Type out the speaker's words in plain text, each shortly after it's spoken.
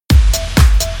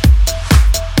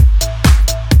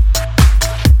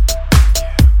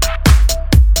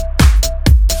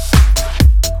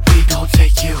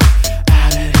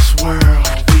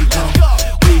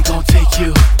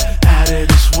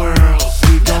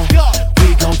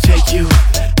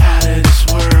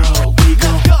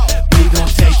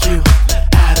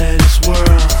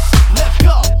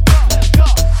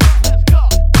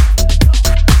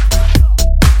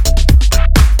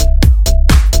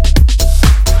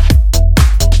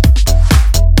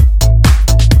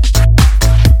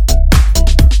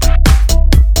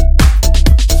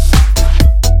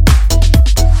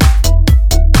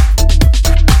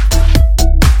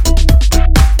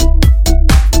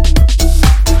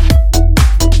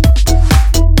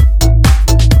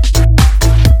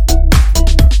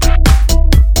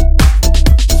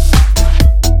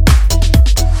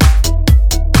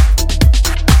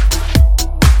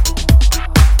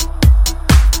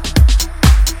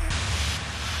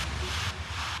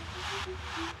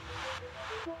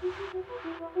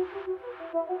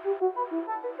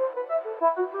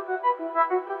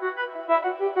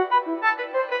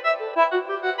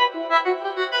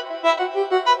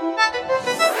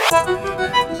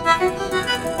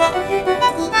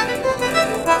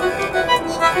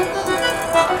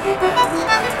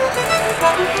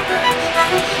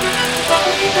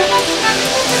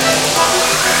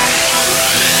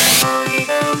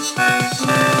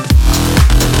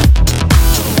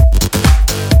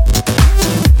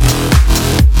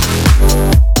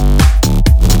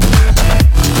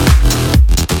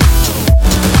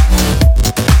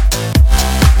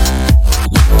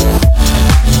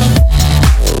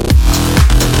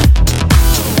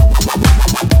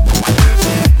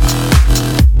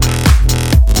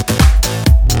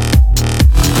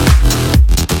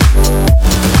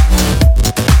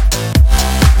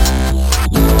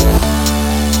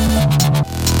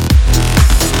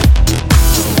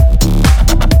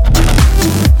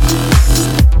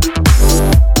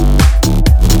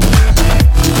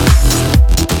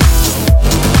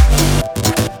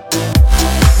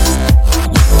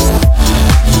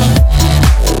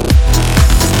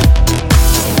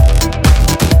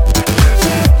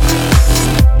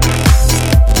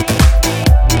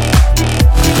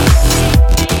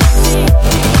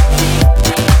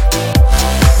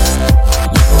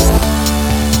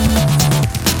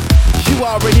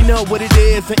Already know what it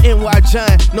is, an NY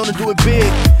giant, known to do it big.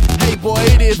 Hey boy,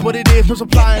 it is what it is, no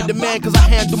supply and demand, cause I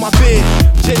handle my bid.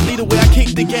 Just lead the way I kick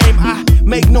the game, I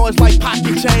make noise like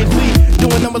pocket change. We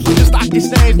doing numbers like the stock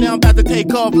exchange, now I'm about to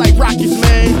take off like rockets,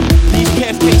 man. These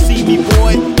cats can't see me,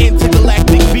 boy,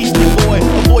 intergalactic beastie boy.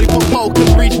 A 40-foot pole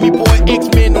couldn't reach me, boy,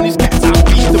 X-Men on these cats, I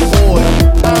beat the boy.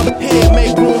 I'm here,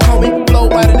 make room, homie, blow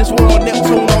right in this world,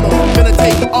 Neptune on them. Gonna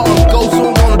take off, go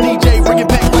zoom on a DJ, bring it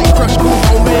back like Crush Crew,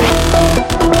 homie.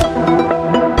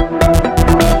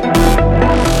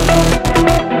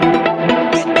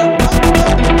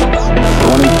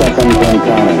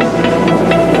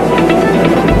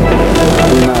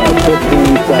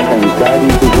 15 seconds,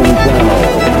 guidance is internal.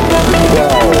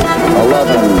 12,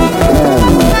 11, 10,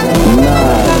 9,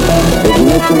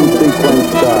 ignition sequence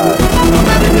start. I'm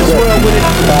out of this world with it.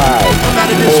 5, I'm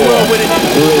out of this world with it.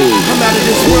 3, I'm out of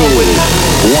this world with it.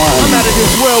 1. I'm out of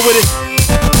this world with it.